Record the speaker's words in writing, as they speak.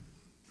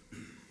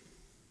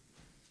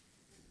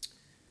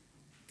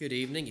Good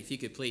evening. If you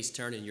could please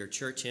turn in your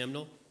church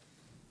hymnal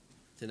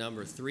to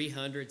number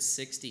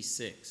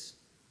 366.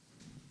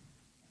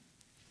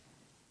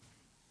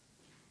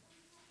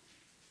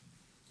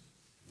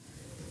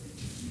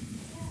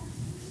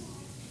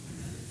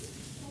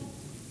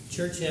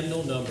 Church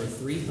hymnal number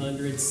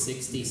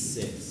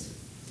 366.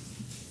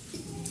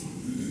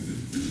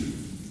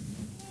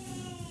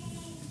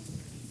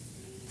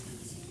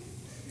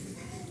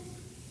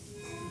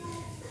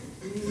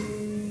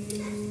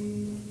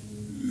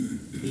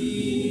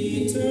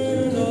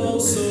 Eternal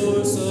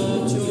source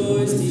of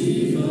joys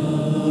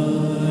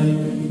divine,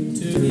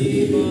 to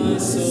thee my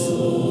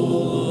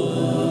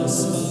soul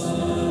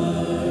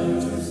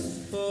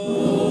aspires.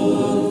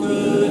 Oh,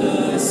 could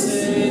I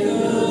say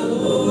the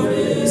Lord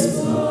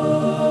is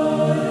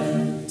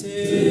mine,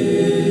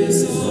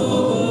 'tis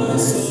all my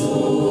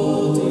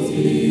soul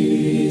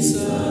desires.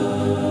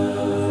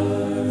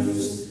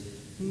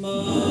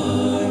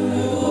 My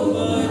hope,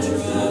 my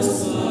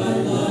trust, my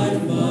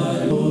life,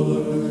 my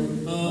Lord,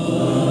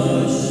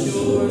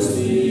 assures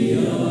me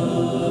of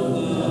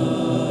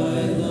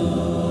thy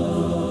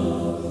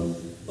love.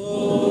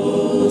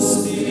 Oh,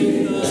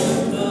 speak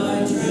of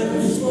thy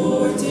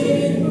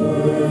transporting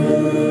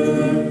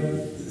word,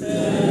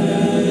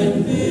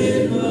 and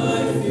bid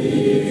my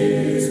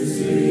fears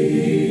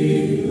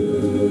remove.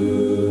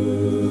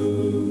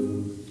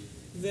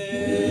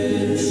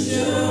 Then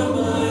shall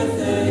my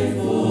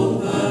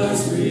thankful heart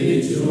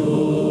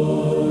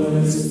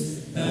rejoice,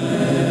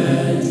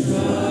 and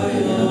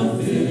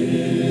triumph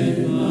in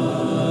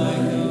my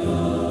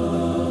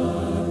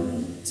God,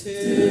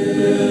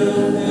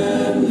 till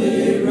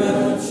heavenly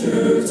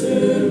rapture to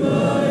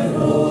my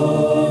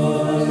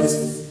voice,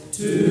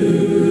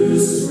 to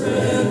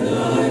spread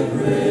thy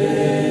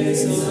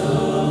praise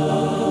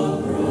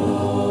abroad.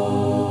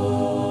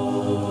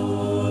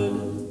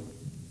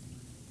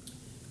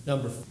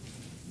 Number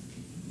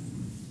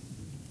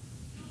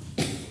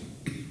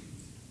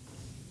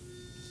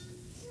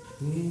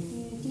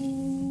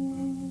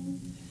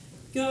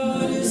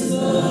God is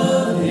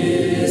love,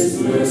 His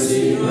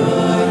mercy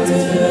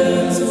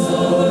brightens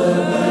all the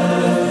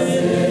path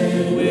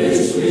in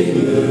which we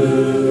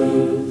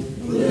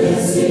move.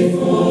 Blessing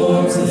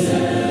forms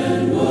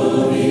and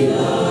woe He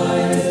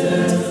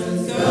lightens.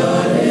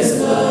 God is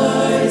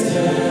light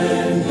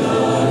and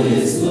God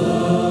is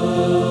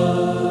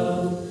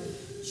love.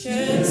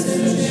 Chance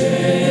and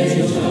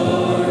change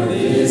are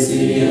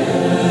busy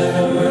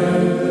ever,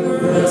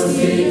 worlds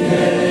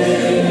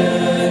decay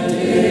and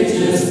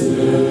ages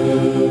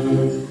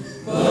move.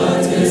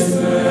 But His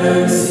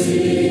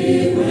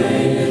mercy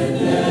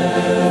waneth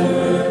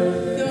never.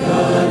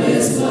 God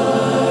is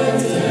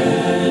light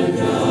and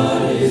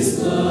God is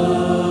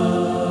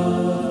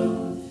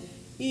love.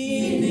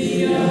 In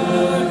the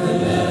ark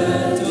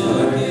that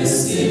darkness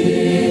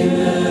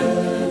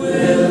seemeth,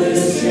 will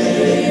His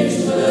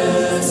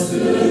changeless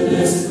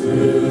goodness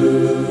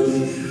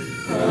prove.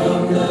 From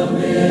the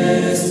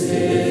mist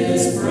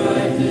His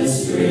brightness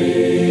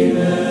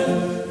streameth.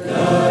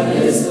 God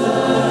is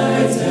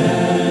light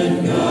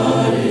and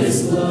God is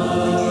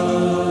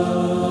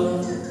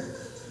love.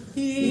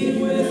 He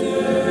with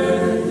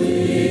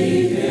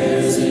earthly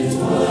cares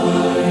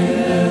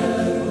entwineth,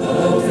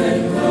 hope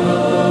and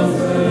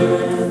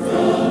comfort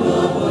from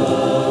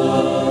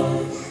above.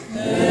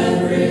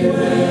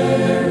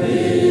 Everywhere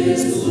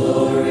His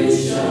glory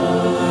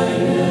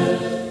shineth.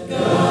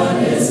 God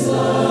is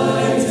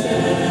light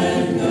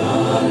and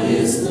God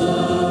is love.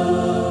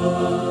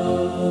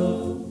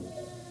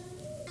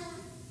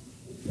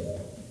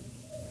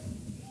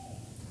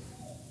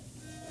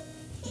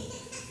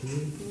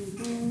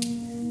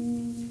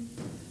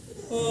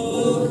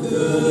 Oh,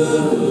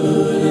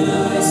 could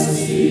I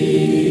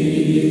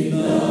speak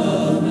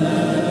the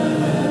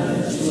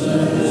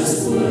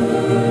matchless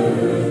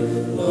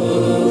word?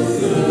 Oh,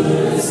 could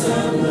I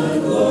sound the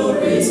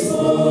glories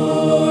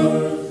for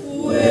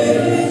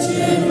which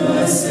in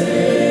my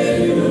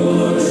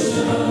Savior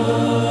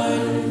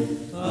shine?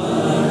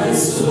 I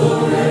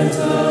soar and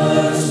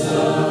touch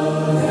the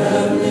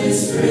heavenly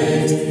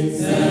strings,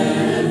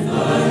 and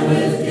find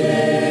with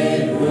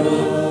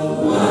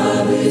Gabriel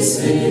wildly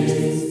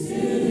singing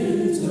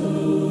in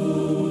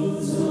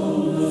tones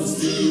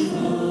almost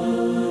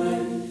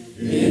divine,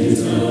 in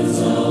tones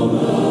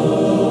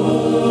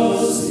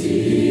almost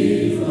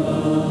divine.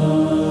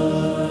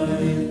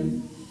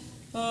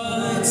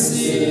 I'd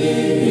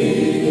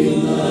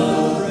sing the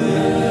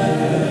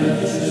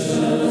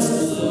precious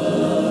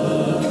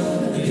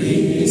blood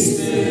He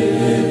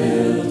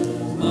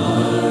spilled,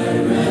 my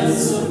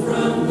ransom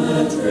from the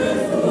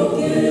dreadful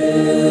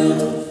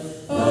guilt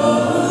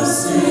of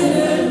sin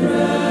and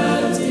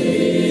wrath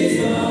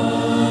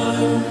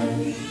divine.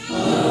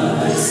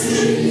 I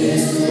sing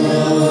His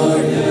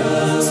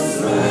glorious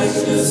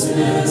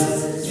righteousness,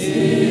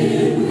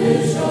 in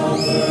which all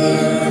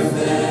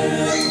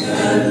perfect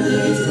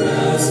heavenly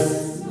dress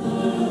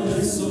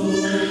my soul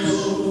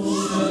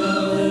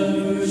shall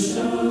ever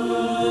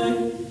shine.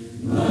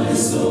 My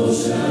soul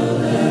shall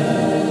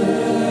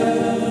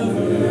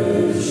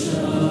ever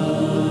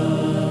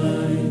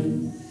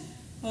shine.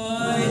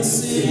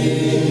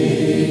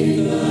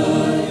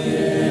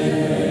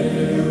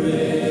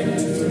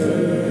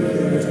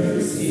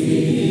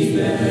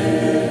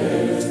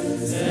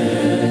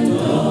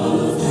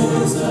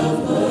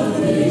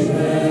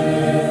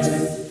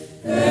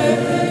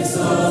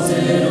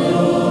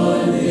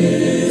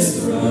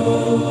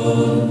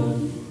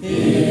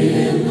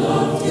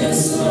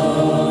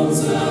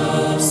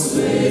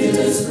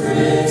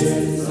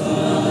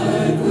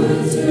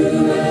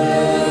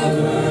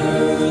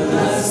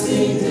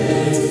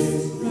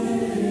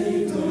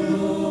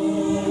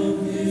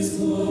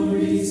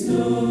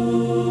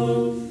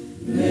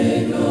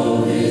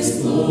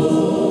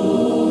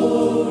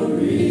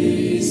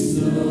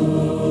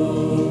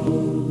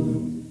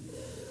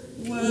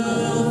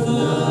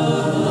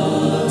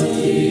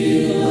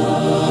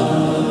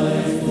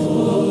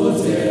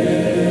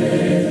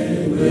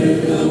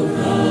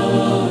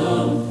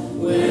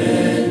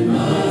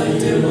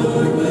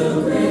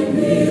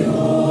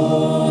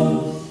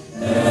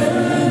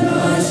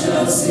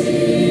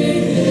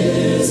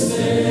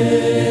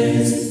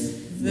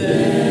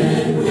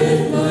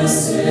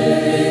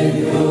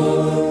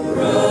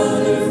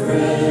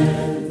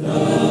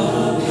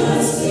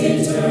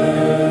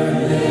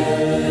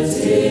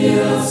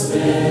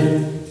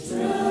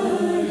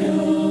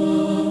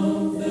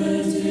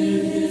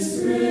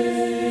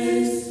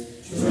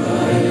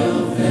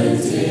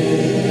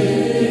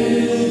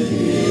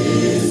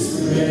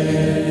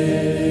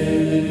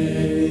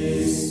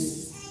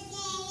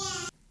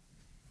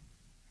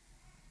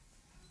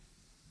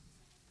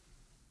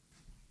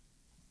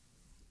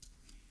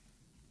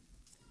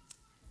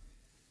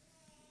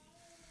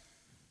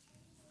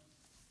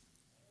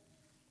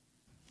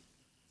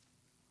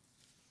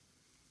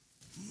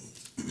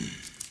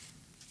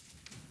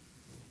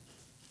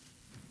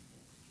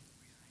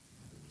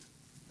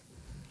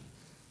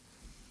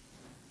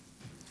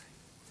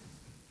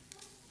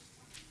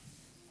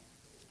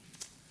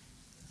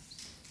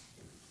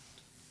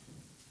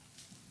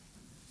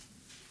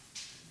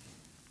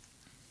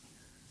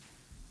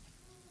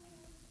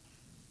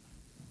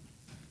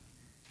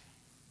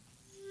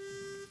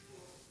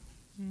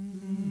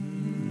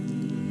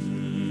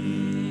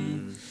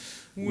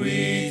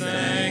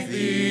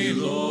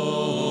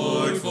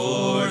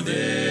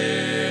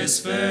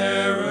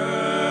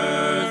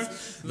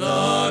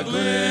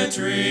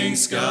 shining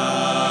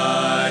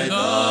sky,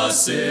 the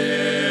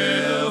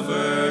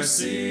silver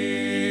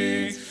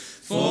sea,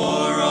 for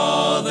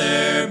all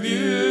their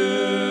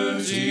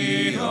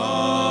beauty,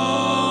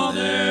 all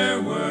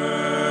their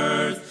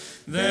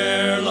worth,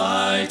 their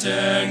light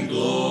and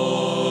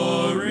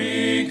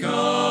glory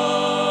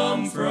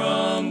come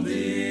from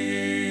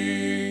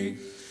thee.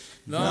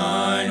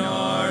 Thine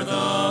are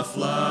the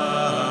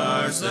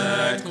flowers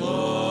that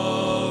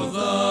clothe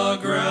the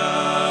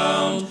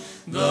ground,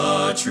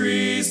 the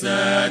trees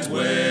that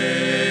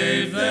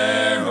wave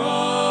their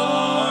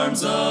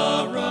arms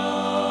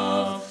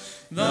around,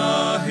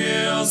 the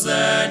hills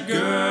that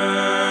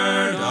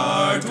gird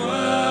our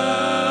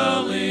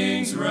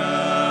dwellings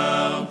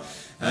round,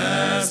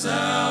 as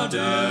thou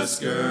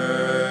dost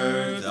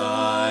gird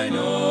thine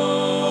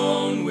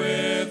own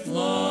with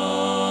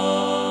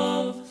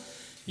love.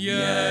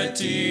 Yet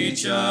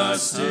teach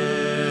us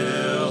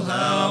still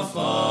how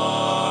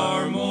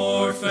far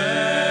more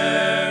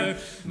fair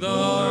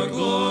the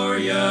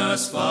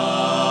glorious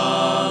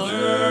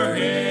Father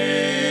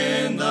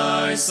in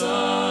thy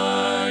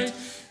sight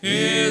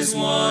is,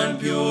 one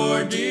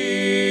pure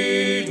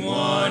deed,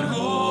 one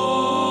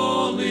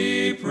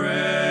holy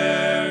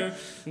prayer,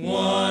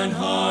 one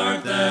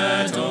heart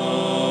that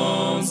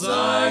owns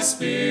thy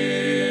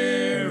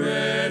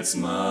Spirit's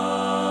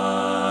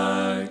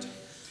might.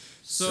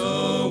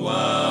 So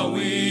while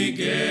we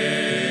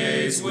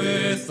gaze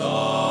with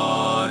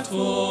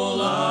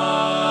thoughtful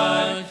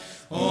eye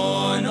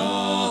on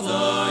all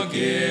the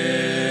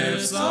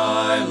gifts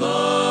thy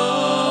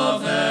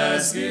love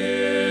has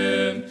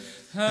given,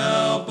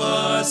 help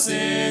us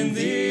in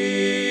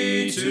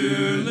thee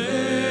to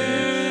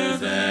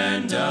live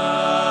and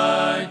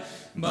die,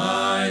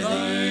 by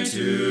thee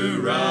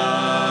to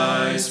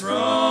rise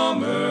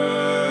from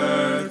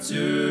earth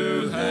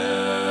to heaven.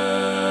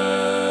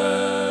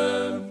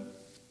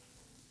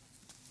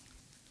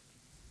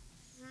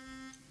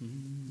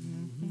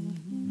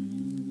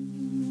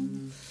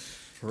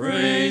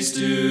 Praise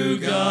to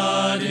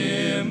God,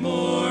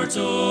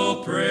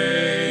 immortal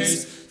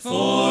praise,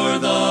 for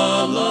the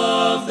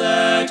love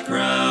that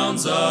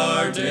crowns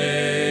our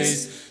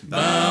days,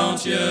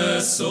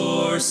 bounteous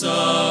source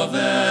of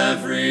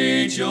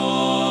every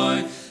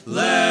joy.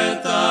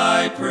 Let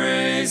thy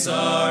praise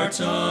our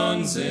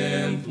tongues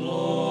employ.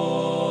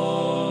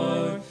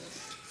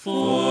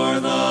 For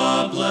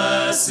the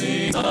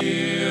blessings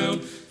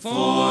yield,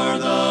 for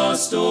the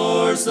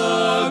stores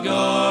the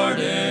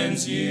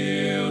gardens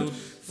yield,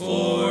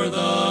 for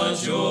the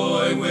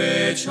joy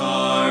which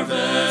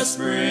harvest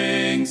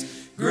brings,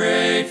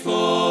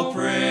 grateful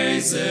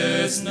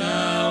praises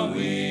now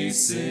we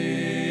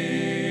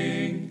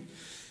sing.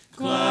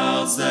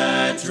 Clouds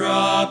that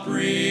drop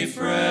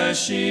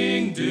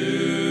refreshing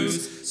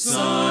dews,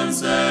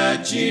 suns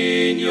that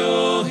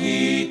genial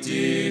heat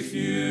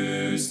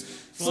diffuse,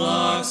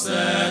 flocks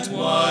that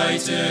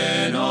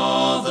whiten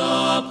all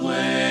the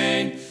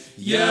plain,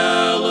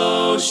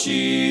 yellow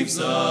sheaves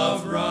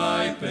of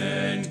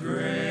ripened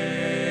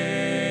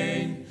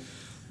grain.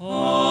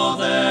 All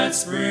that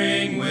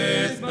spring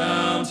with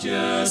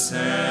bounteous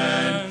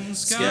hand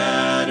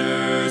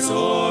scatters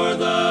o'er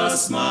the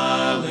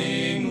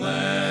smiling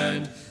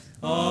land.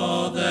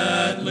 All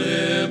that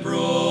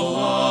liberal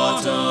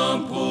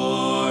autumn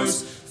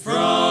pours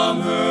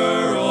from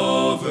her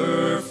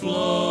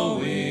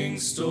overflowing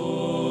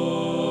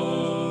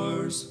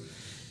stores.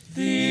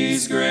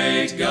 These,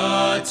 great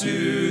God,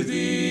 to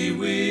thee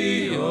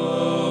we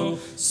owe,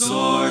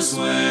 source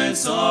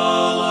whence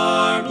all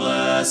our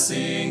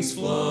blessings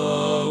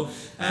flow,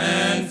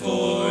 and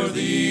for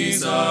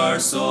these our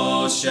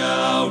souls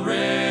shall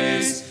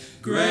raise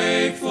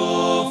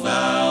grateful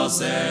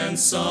vows and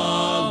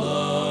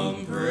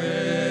solemn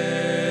praise.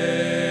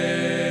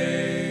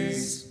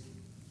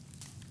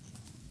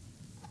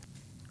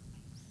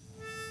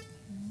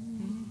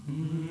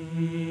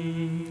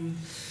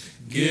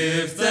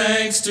 Give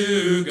thanks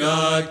to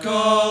God,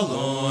 call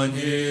on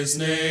his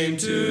name,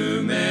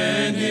 to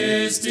men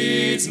his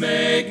deeds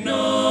make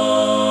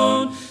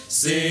known.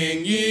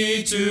 Sing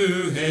ye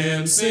to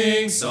him,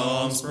 sing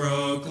psalms,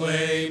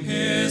 proclaim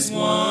his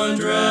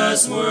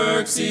wondrous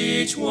works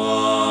each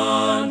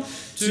one.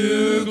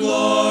 To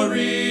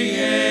glory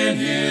in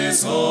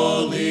his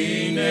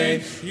holy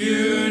name,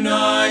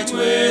 unite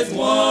with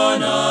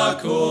one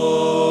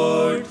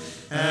accord,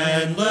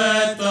 and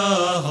let the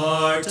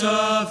heart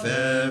of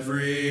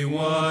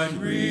everyone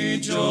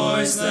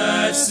rejoice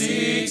that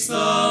seeks the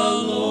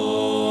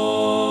Lord.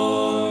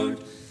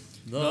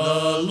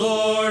 The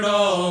Lord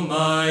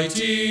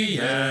Almighty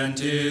and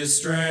his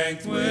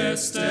strength with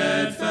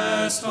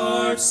steadfast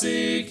heart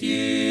seek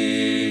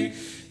ye.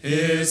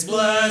 His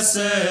blessed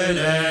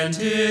and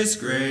his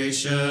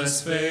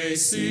gracious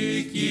face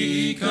seek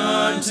ye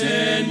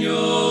continually.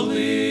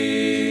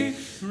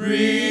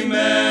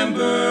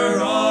 Remember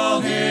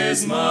all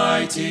his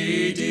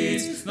mighty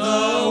deeds,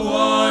 the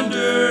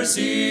wonders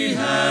he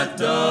hath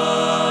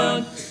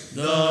done.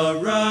 The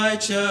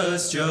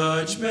righteous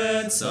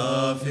judgments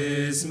of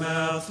his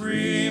mouth,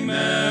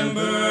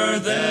 remember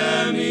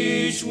them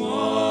each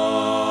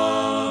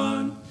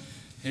one.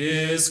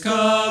 His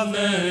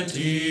covenant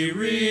he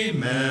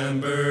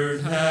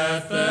remembered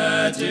hath,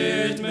 that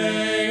it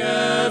may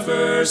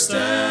ever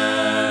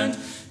stand.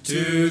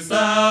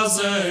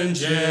 2,000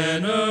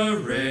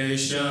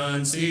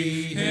 generations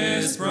he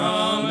his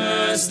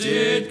promise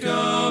did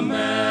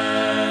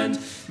command,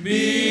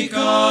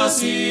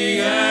 because he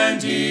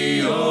and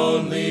he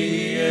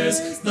only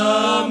is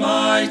the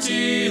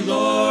mighty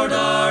Lord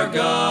our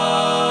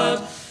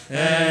God,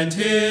 and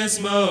his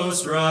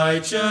most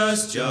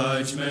righteous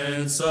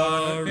judgments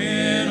are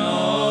in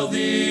all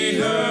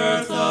the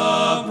earth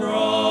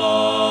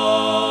abroad.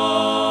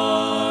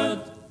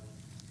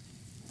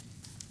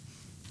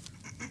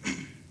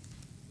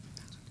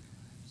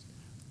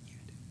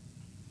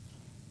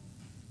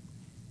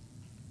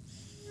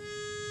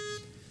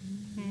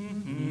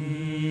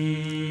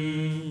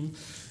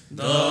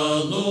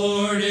 The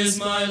Lord is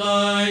my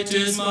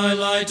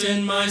light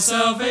and my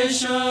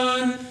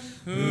salvation.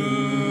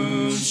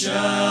 Whom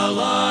shall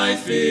I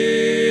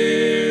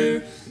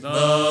fear?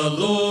 The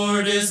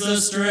Lord is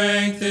the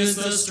strength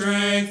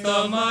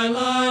of my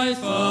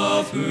life.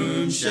 Of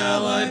whom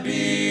shall I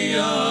be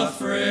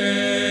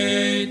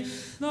afraid?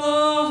 The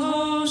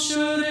host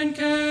should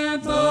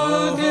encamp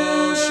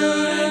against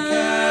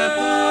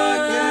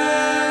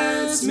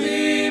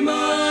me.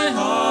 My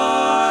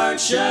heart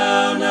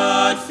shall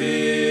not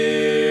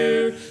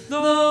fear.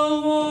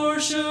 The war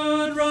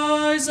should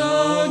rise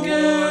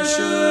against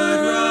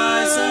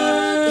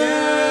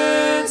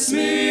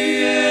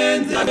me,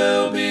 and I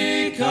will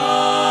be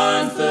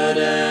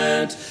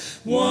confident.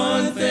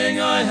 One thing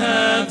I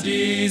have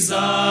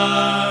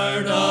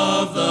desired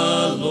of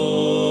the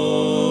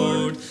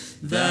Lord,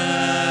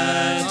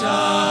 that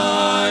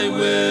I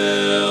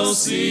will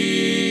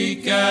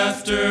seek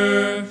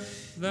after,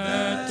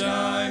 that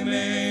I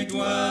may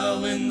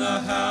dwell in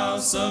the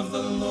house of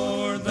the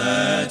Lord,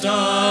 that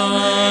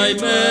I may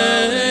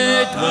dwell in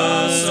the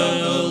house of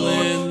the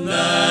Lord,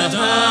 that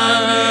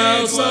I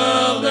may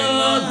dwell in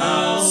the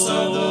house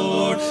of the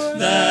Lord,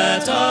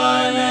 that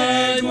I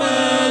may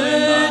dwell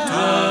in the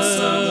house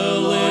of the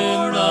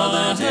Lord all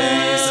the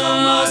days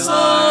of my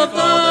life,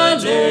 all the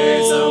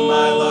days of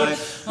my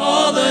life,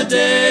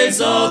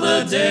 all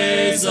the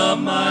days of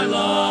my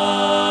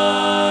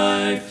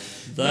life,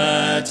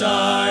 that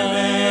I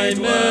may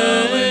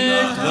dwell in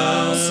the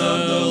house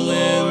of the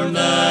Lord,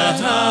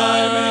 that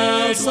I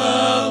may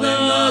dwell in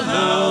the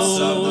house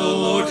of the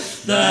Lord,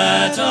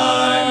 that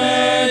I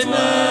may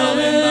dwell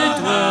in the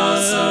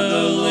house of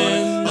the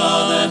Lord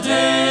all the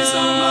days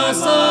of my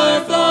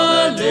life, all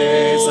the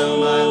days of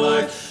my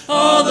life,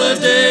 all the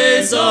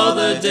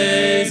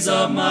days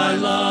of my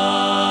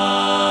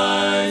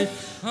life.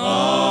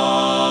 Amen.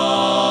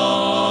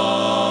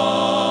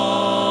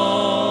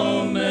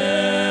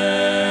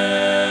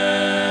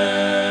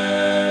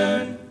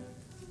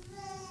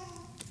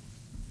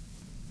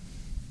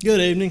 Good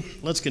evening.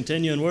 Let's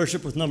continue in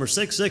worship with number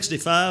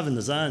 665 in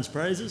the Zion's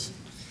Praises.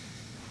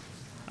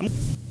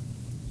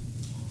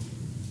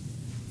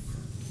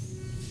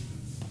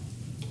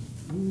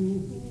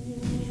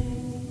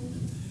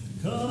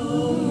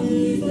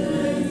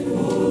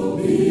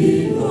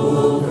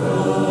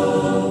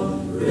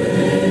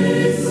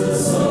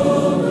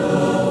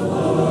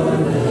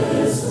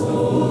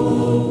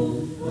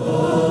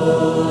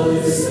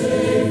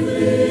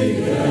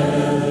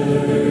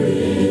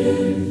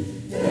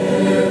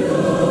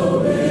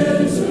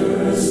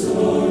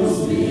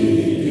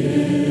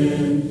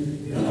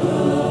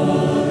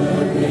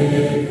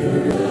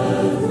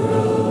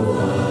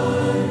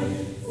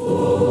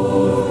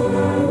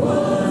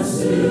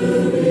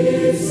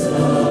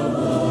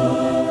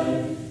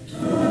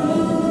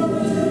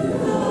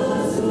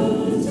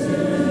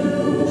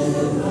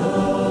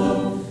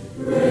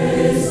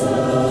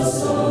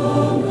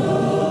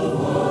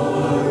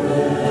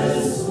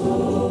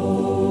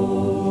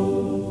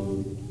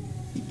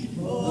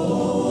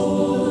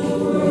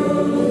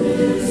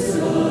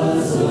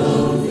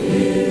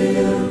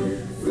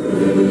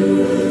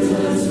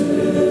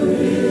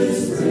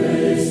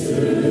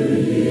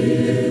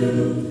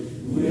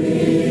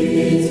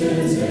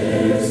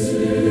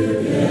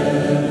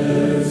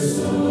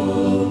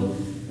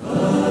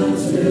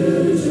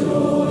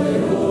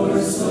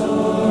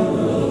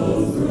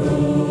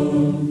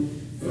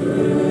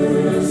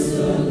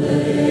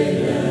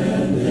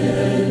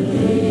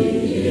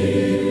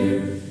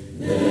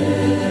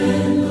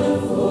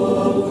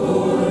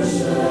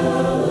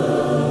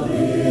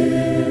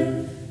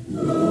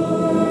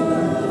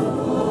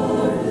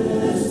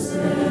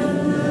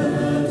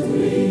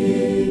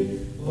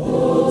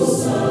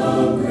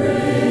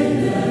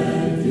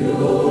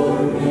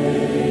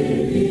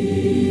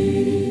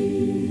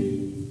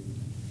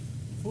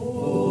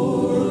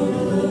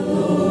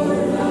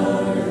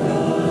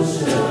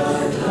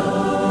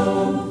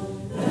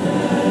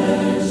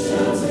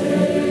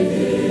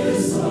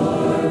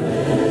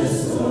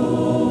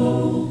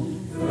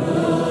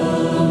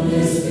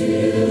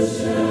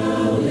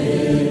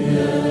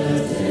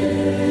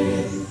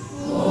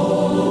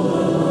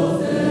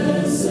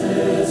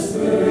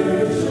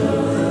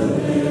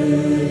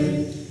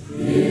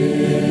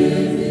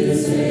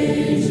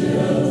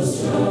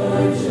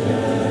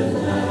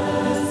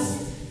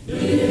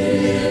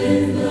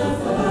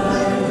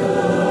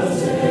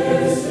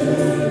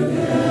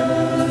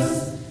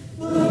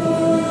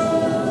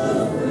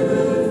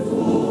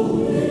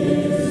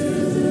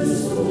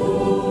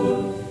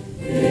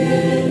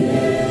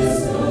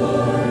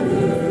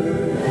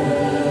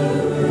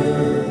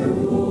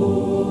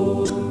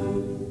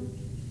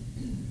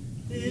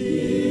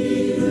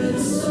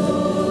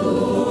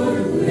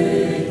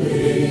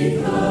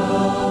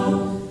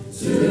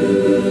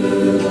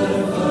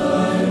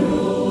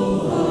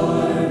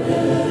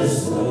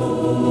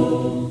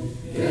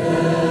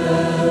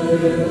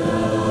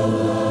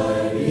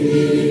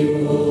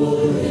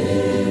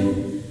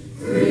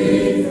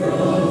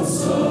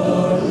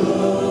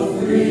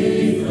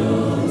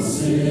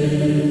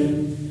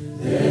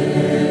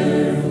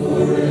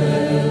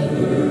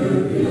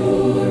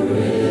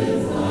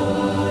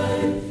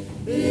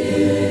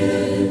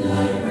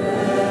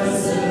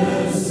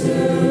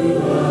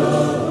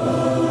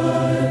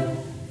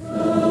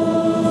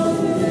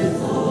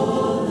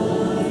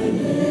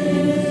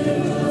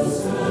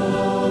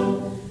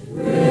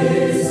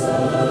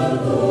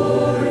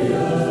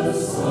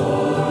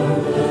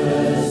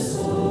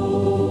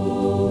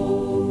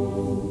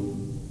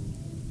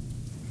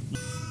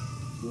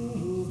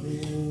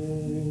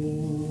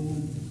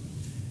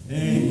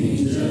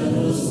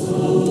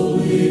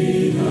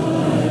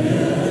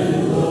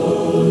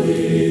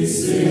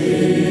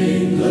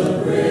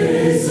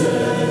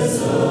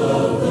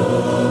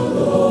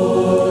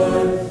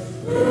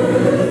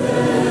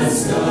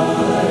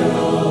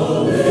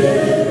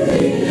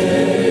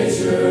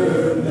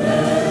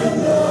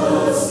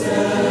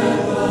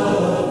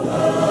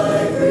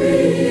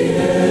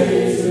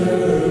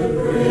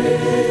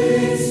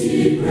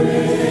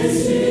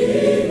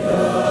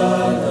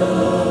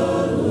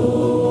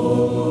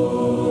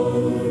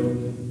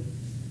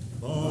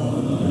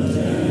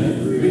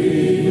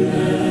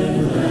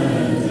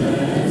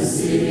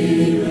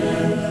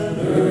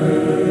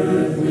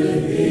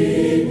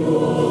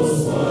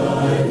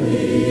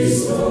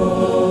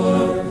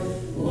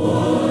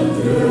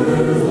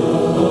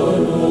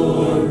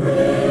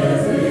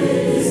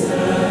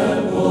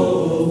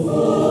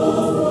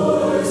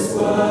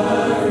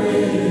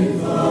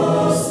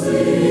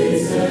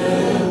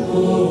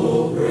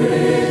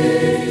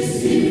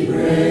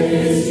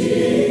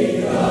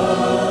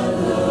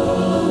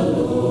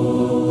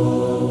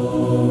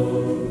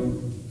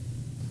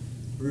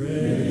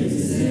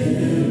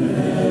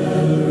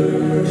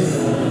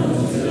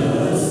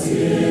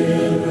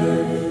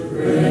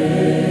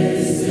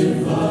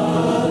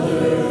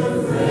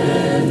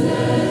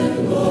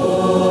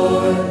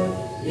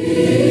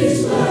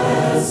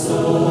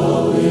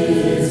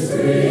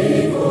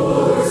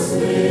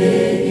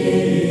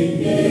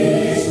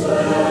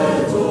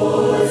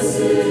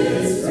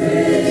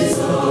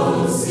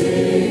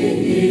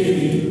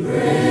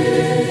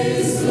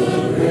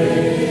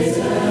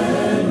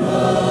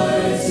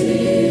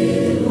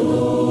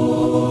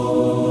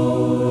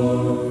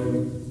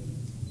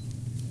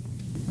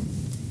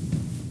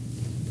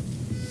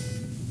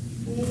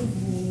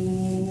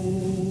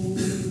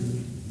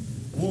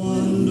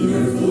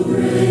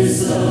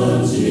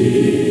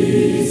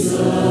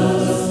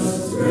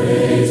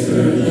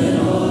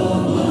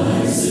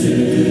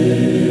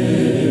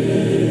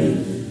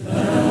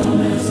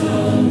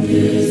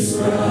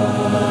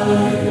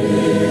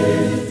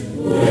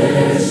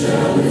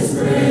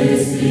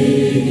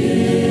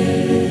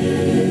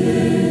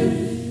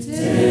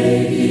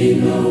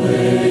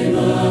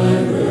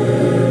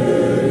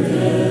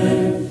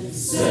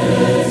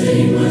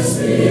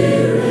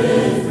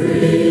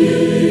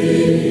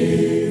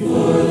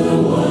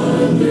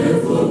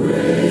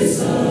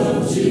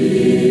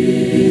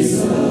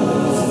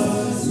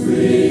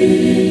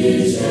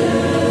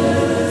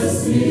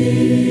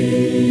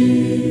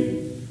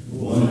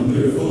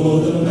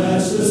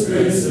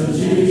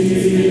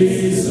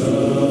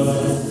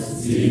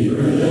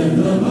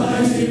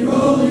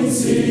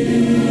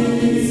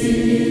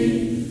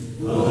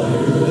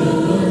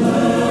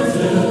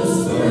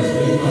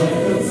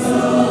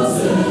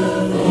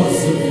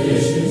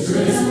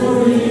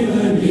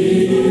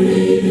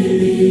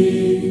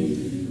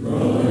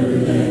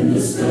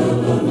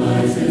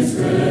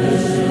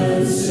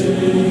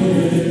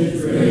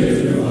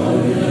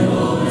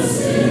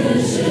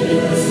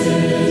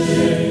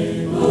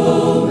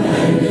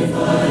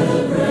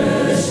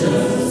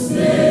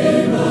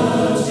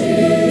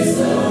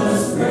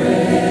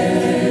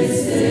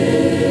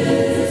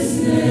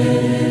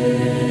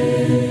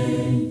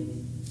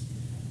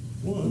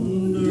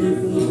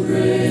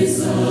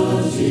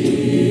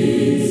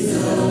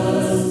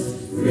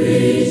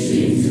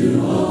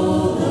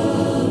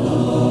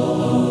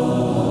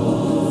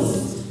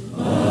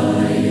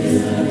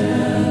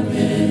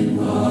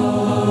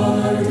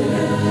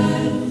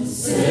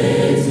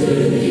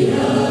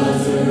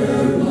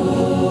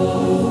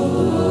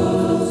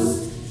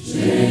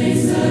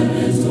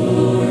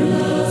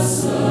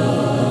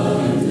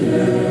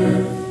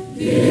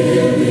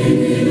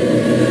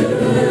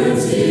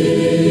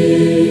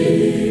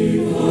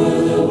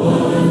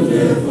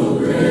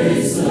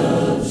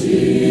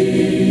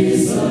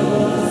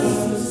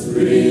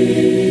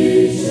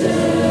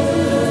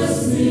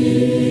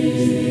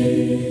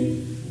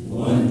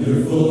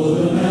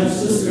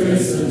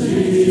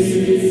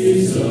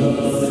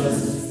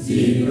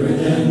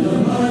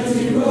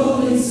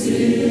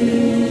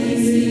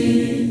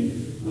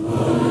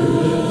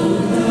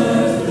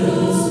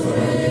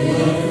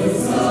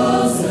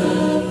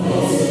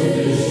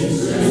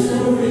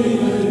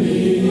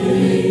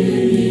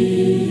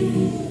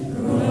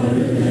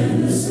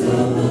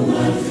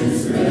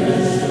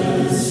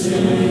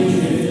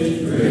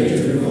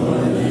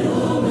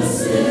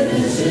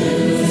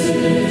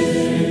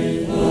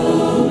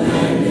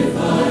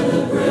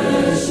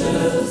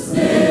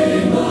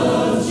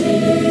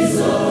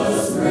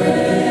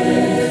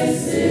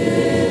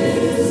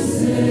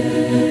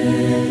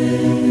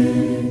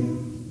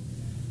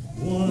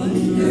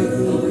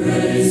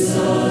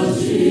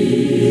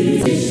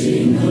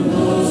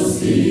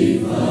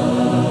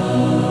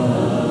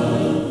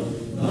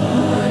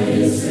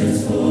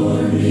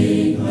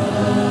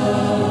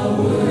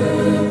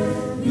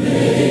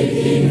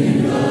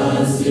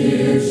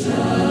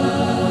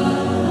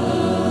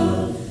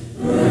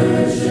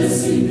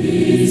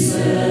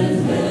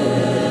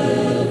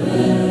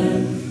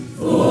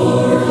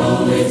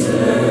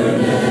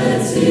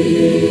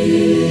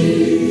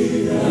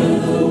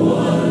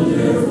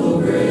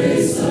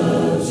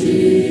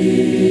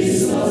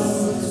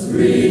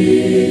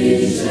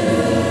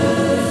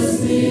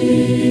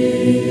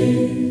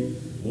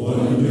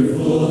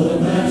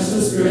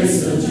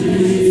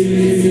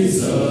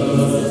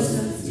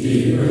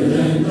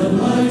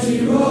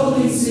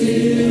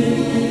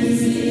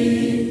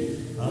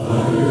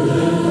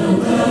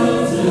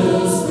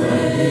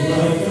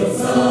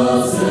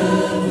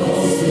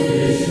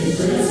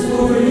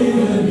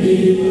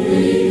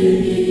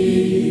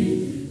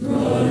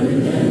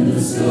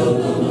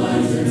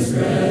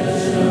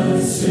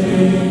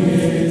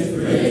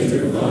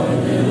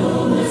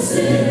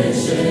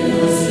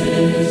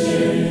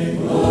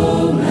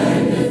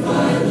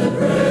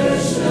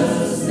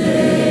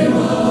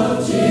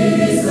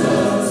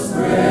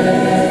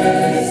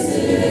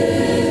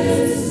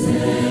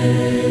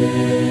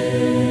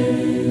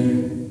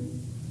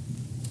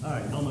 All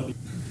right, I'll maybe.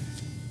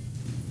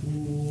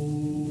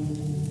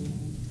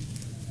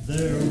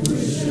 There were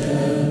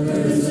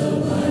shepherds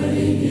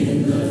abiding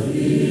in the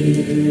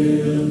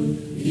field,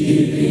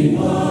 keeping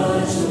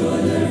watch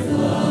o'er their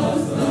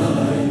flocks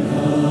by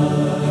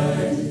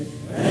night.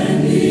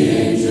 And the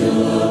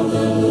angel of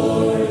the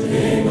Lord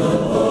came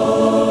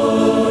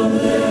upon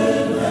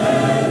them,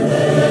 and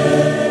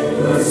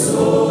they were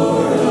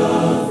sore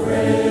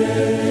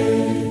afraid.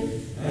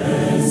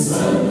 And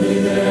suddenly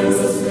there was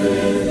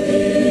with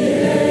the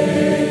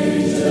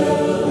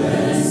angel,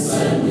 and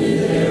suddenly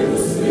there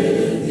was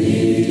with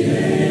the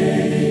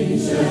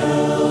angel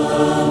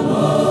a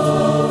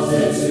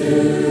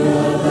multitude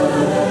of the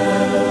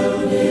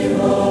heavenly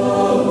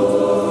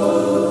hosts,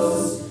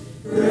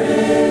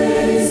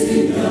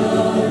 praising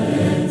God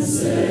and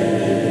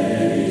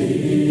saying,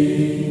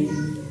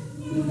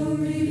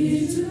 Glory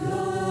be to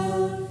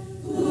God,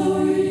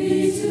 glory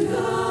be to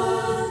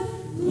God,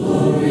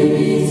 glory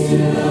be to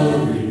God,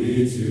 glory be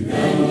to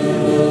God,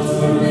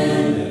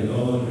 and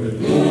honor,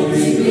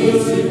 glory be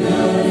to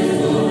God, and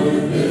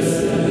honor,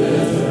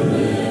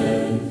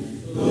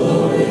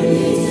 glory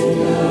be to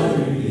God,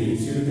 glory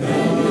be to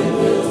God,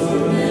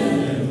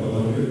 and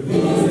honor,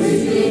 glory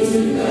be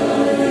to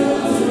God, and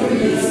honor,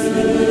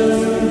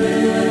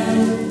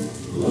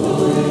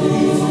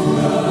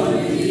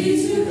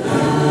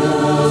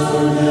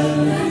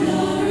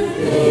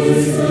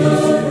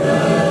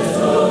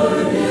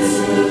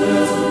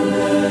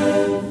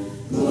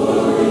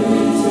 glory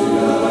be to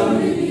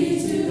God,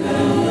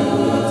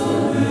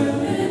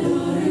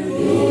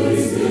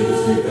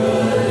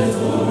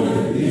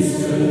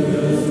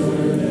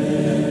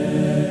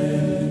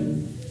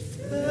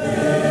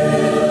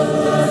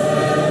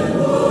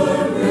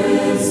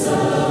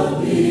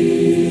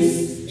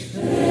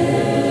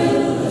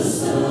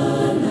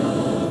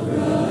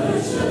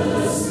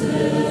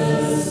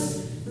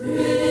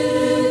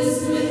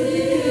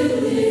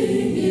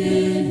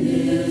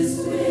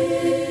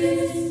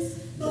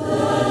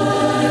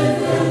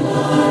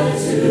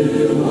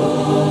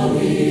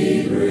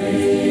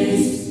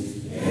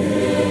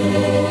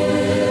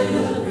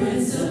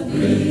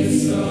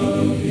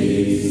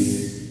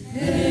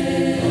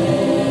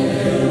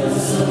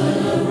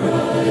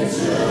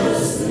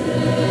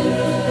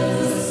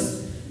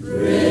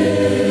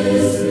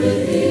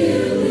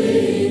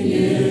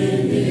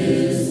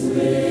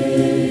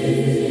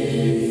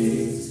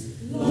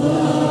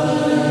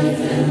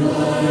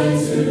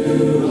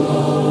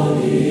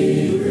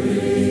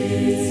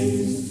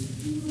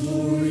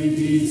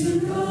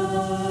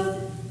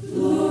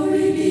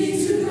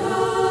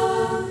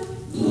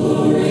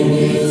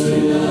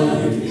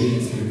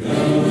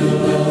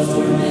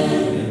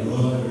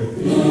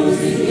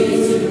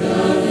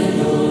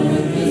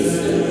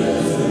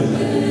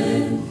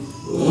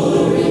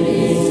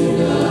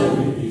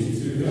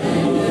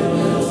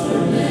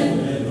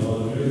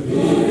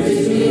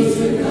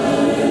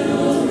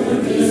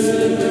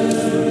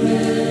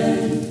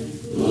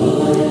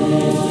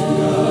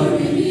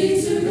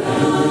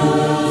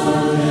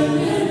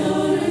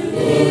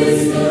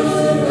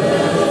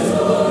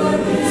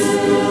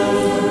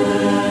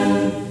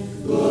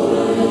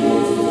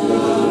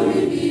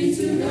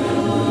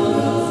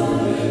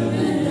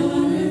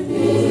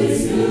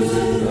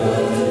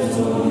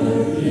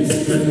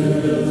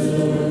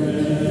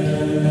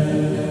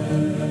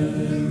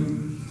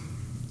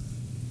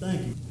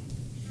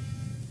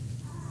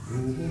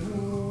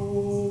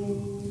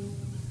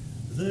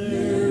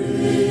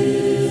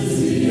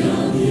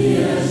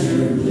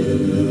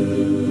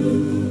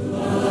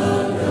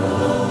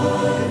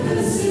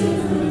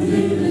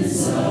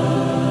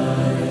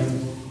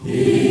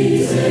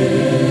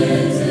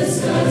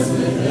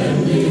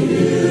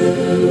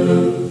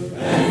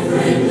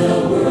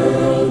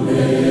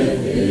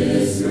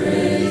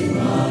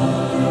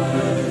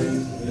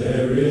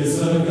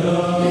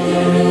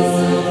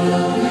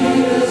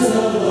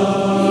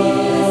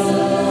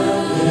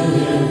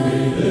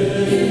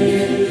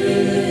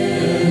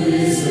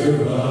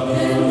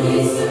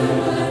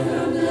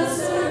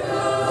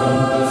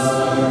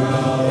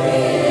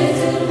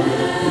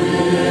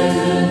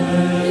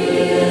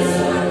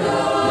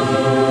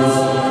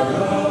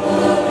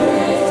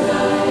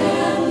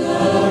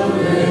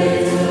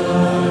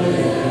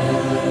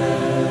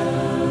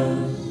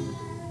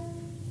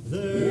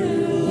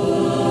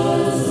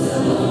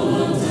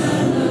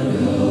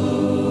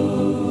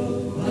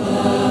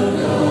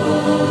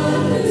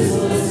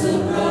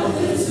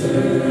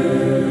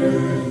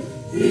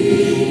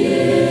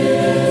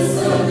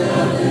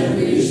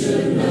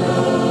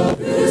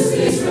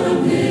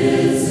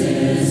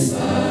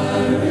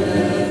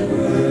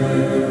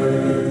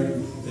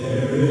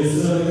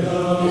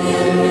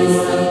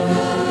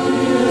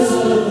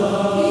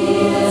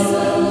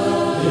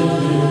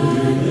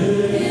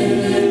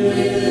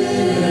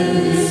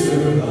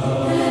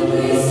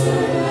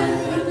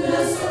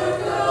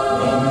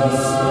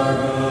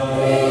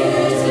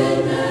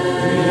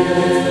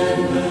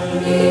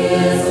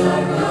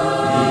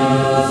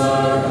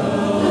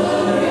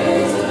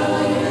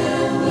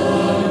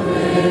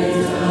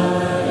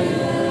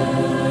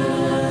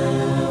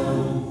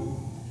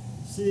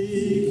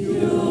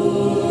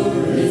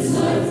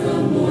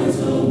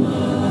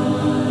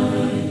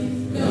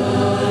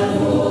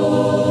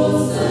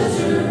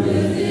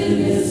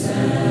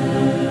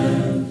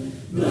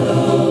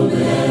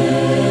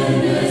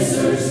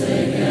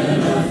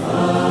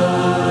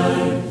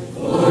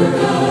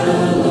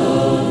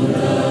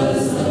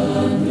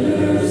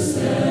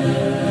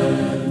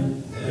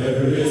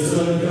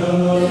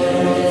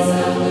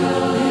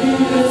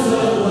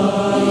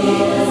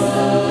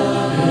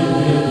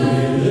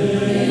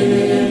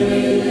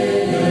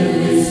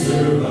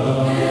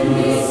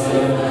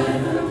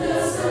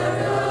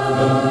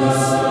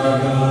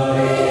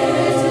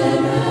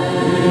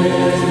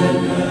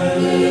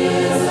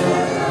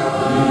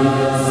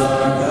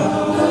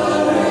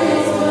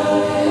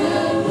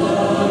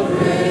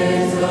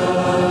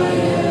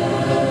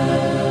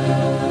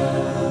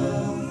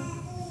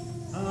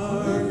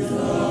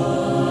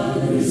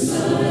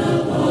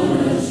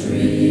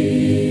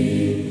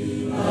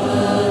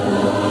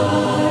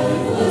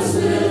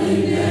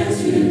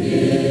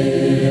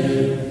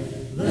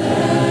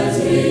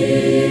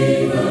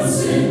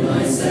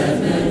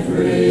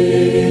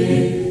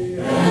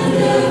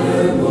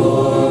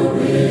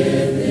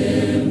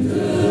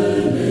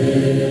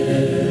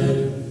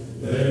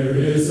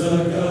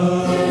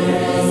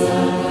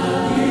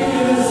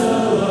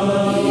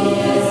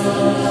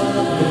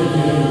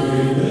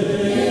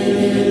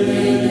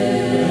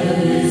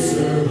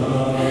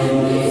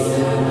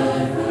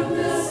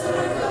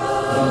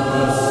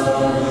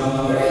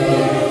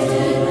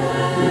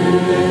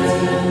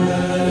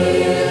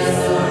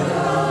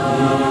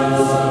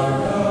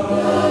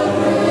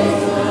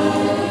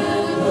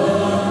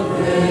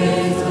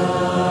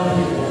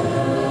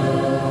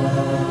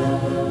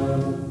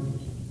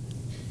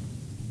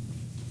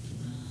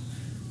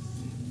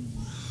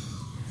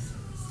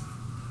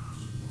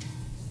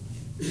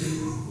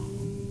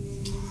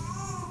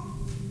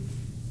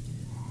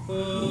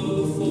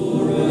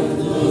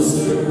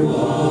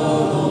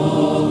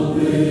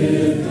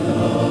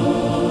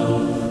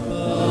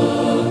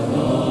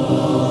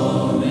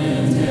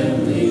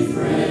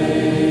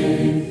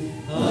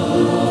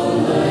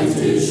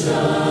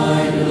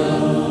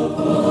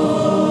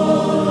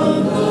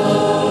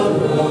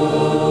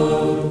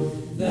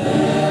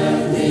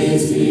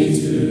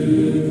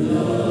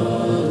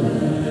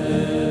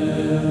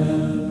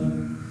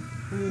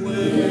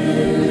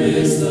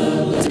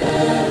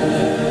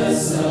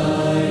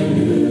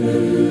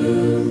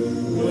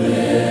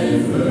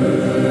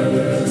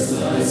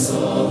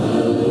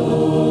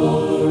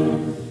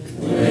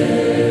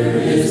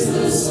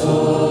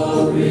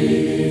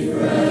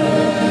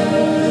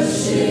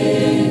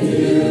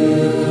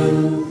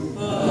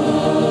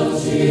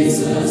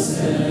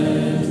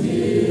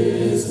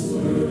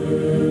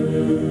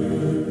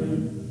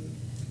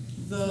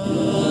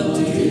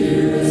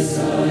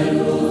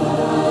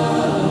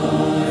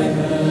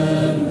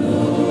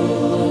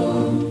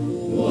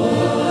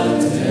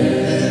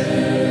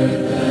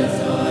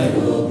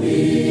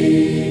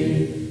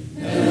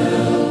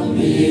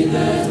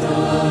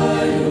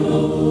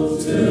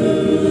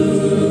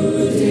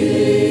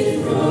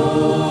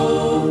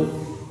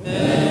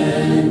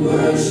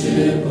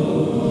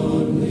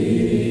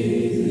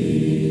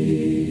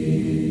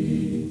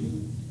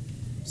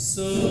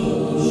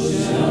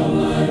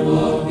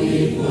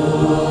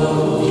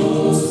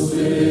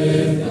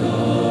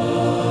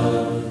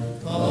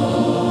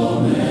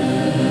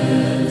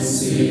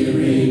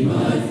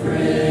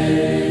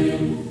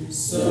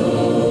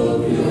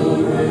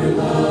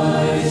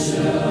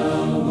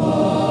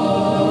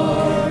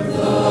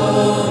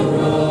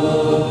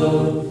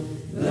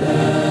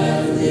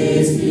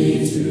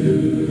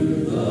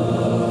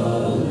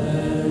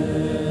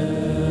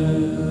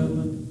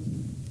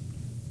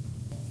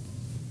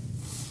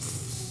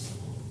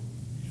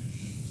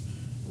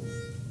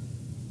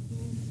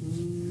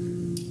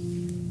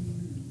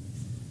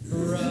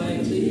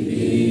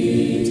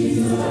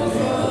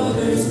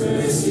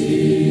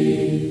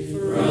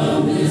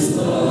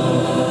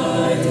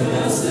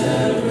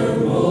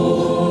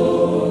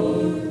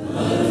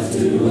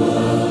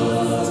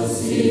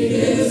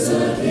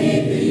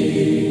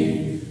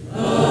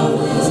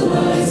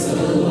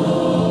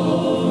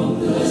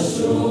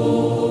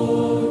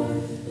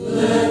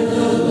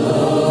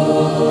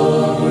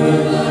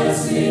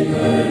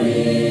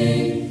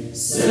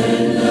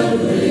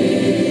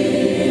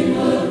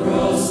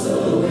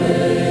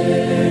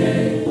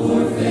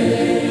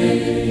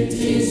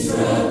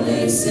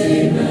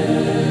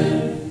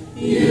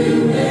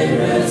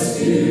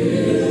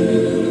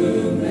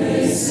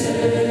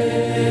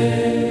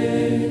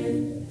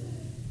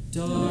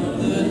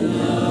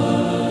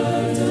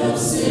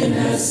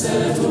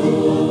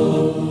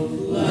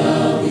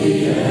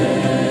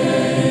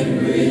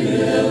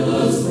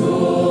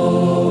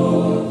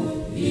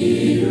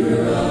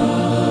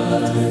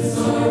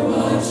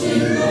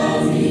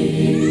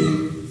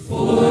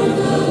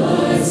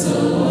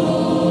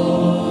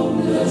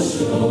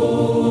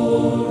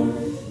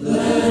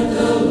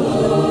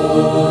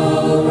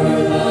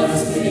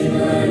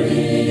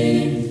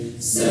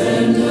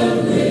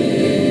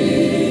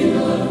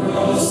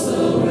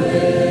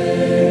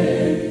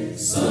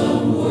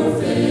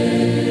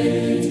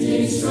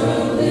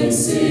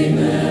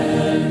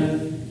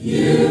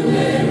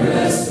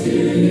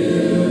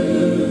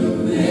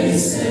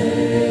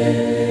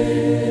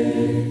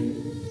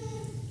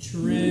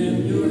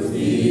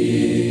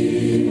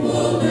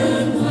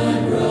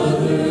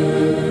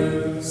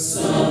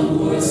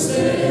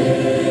 Say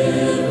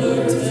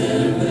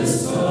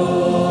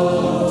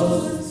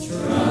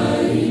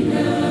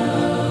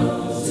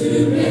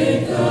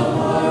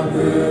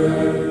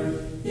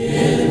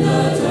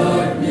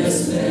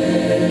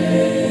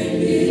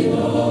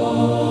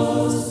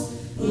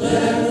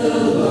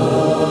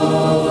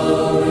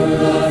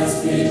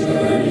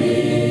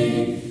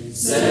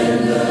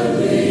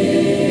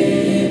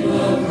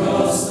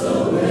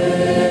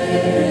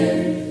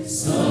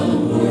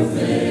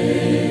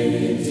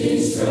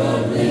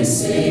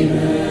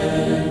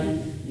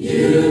amen.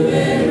 You